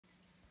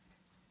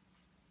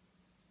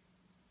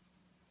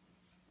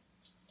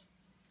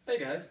Hey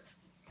guys,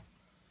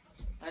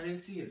 I didn't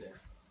see you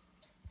there.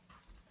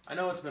 I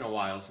know it's been a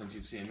while since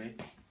you've seen me,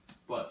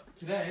 but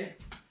today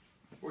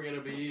we're going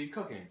to be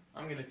cooking.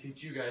 I'm going to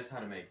teach you guys how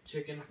to make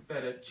chicken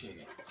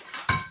fettuccine.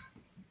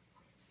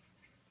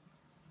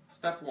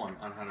 Step 1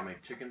 on how to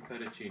make chicken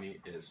fettuccine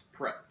is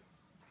prep.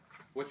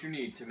 What you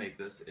need to make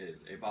this is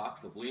a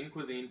box of Lean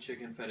Cuisine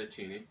chicken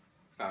fettuccine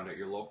found at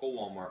your local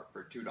Walmart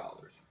for $2.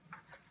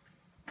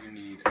 You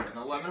need an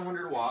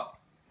 1100 watt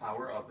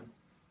power oven,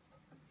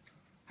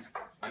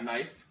 a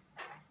knife,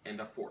 and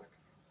a fork.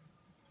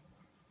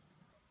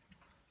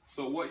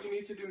 So what you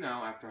need to do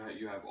now after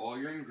you have all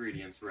your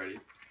ingredients ready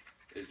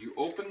is you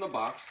open the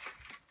box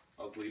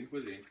of Lean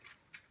Cuisine,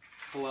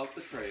 pull out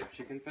the tray of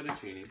chicken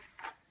fettuccine,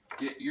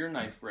 get your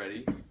knife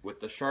ready. With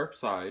the sharp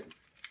side,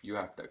 you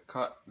have to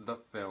cut the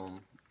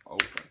film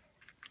open.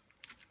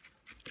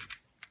 You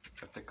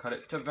have to cut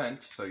it to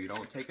vent so you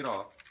don't take it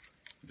off.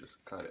 You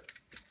just cut it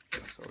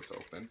so it's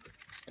open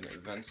and it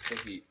vents the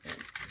heat in.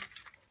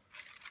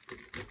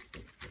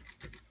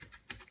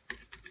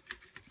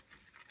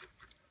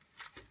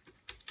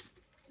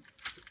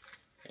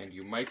 And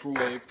you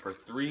microwave for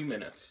 3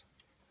 minutes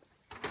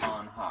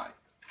on high.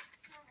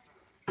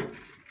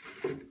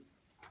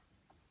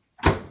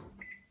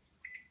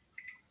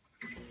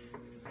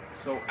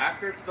 So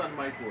after it's done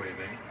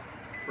microwaving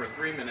for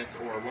 3 minutes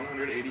or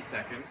 180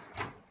 seconds,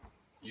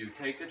 you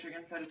take the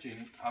chicken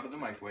fettuccine out of the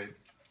microwave,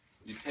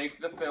 you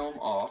take the film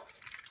off,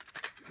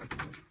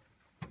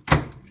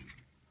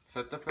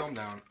 set the film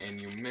down,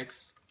 and you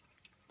mix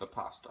the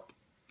pasta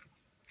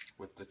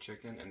with the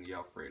chicken and the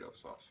Alfredo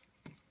sauce.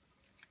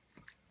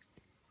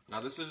 Now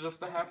this is just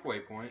the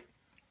halfway point.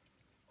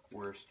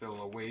 We're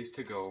still a ways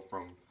to go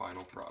from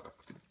final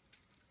product.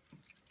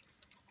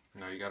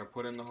 Now you gotta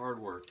put in the hard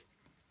work.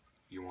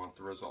 You want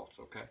the results,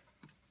 okay?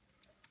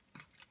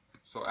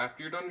 So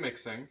after you're done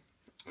mixing,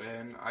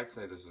 and I'd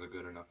say this is a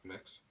good enough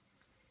mix,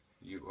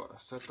 you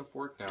set the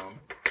fork down,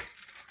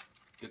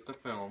 get the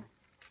film,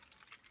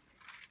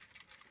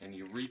 and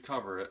you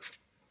recover it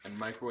and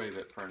microwave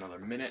it for another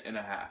 1.5 minutes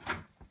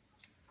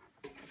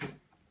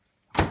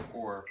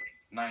or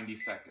 90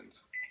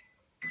 seconds.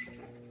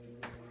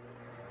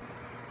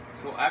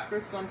 So after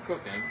it's done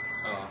cooking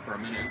for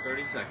 1 minute and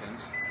 30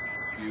 seconds,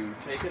 you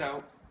take it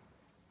out,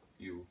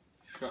 you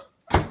shut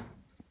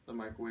the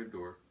microwave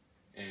door,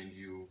 and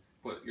you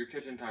put your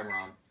kitchen timer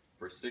on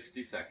for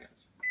 60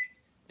 seconds.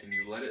 And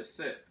you let it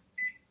sit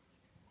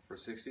for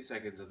 60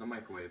 seconds in the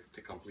microwave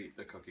to complete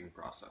the cooking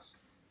process.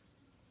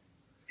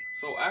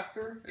 So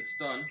after it's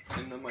done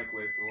in the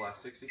microwave for the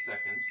last 60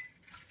 seconds,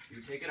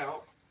 you take it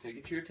out, take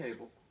it to your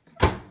table,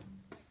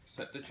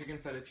 set the chicken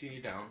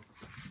fettuccine down,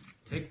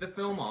 take the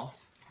film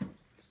off,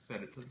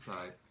 set it to the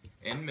side,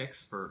 and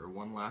mix for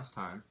one last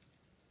time.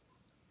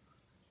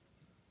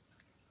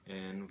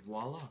 And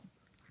voila,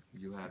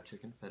 you have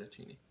chicken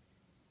fettuccine.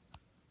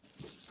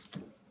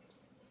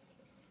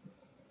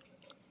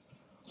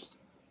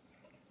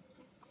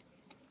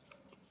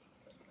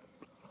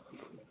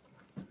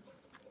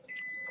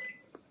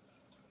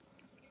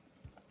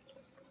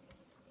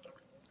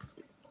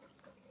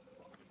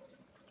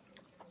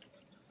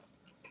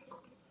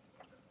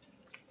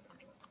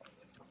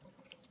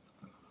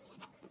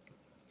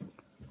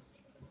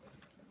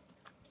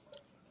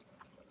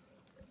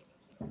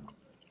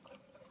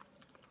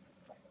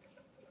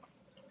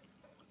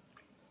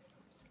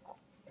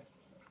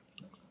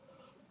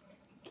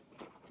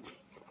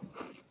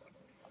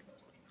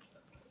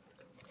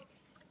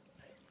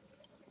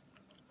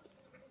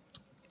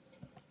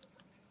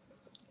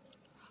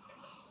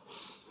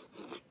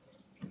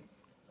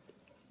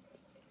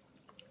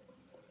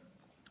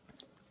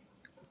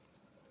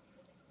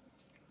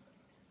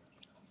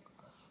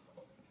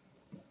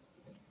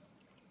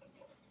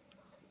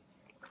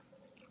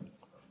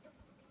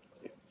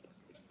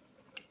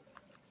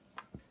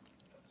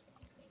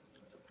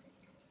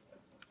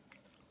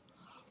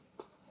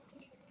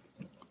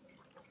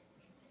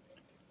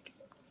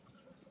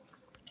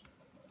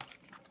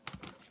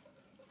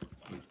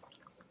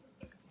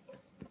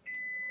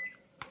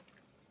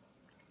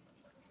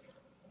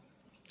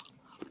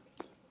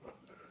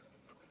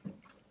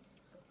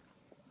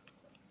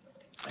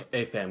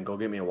 Hey fam, go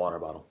get me a water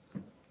bottle.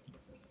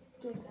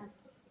 Take that.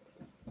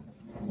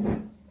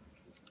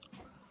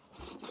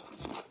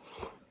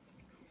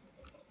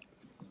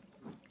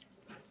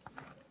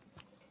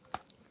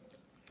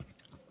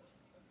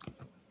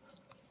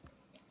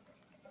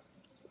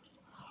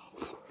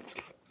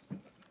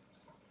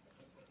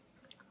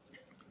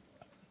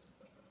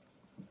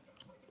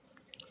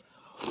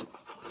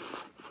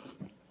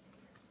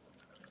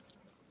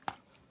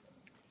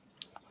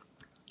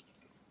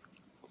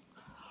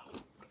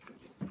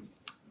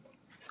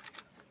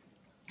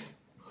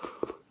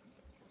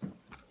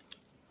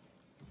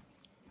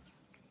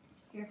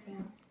 Here,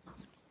 fam.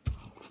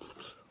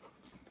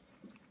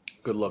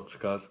 Good looks,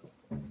 cuz.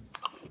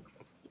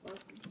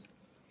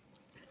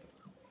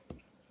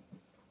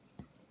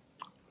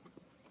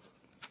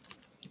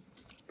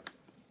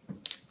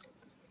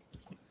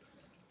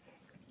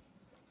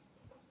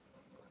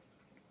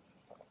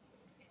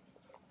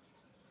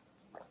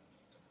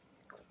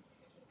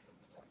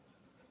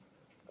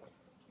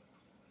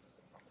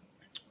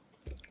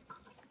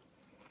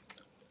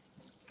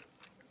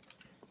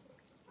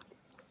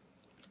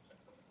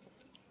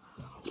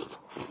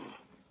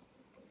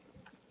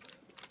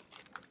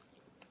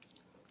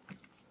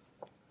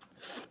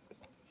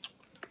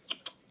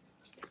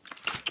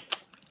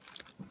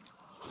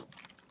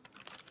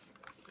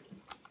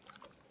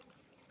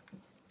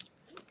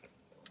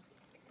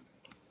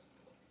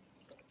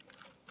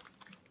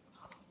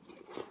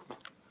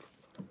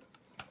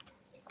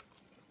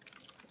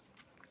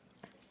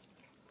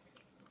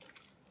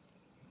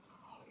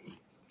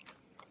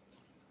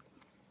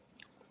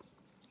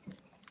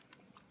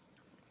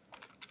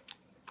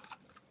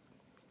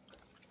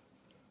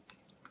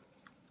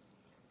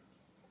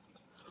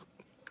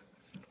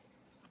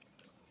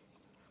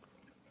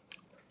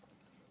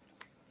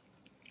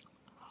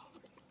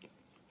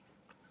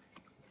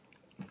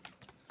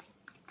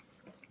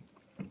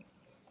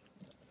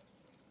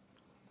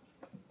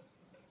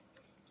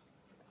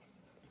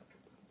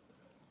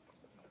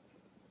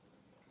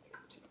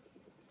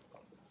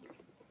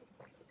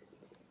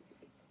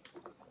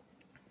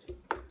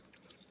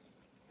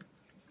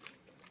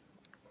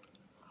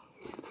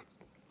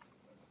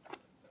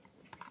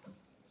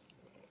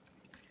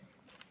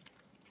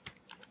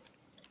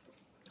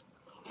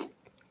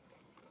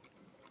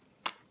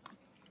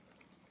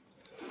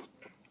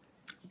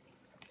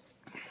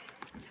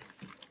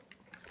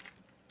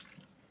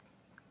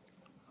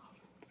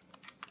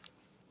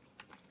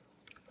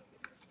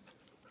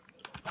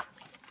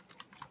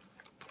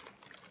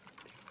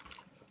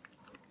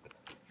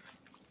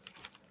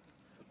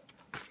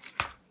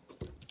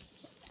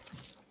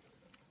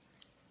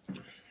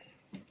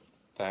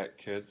 That,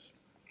 kids,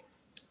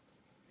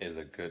 is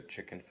a good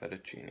chicken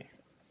fettuccine.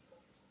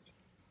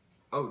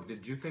 Oh,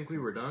 did you think we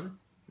were done?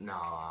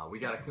 Nah, we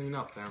gotta clean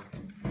up, fam.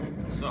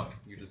 So,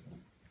 you just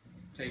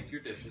take your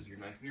dishes, your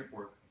knife and your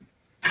fork,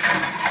 put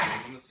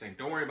them in the sink.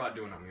 Don't worry about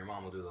doing them, your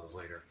mom will do those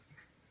later.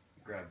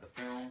 Grab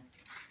the film,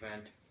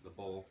 vent, the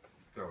bowl,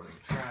 throw it in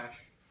the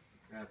trash,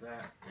 grab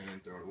that,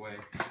 and throw it away.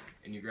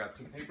 And you grab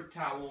some paper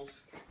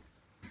towels,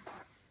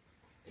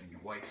 and you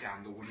wipe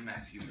down the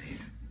mess you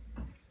made.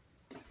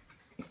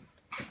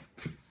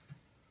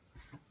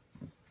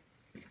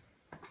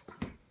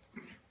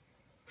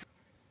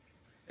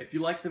 If you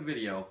liked the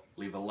video,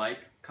 leave a like,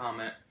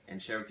 comment, and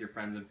share with your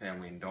friends and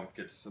family, and don't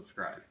forget to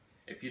subscribe.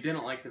 If you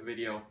didn't like the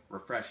video,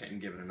 refresh it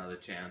and give it another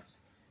chance.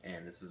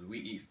 And this is We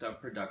Eat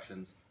Stuff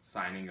Productions,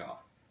 signing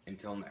off.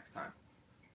 Until next time.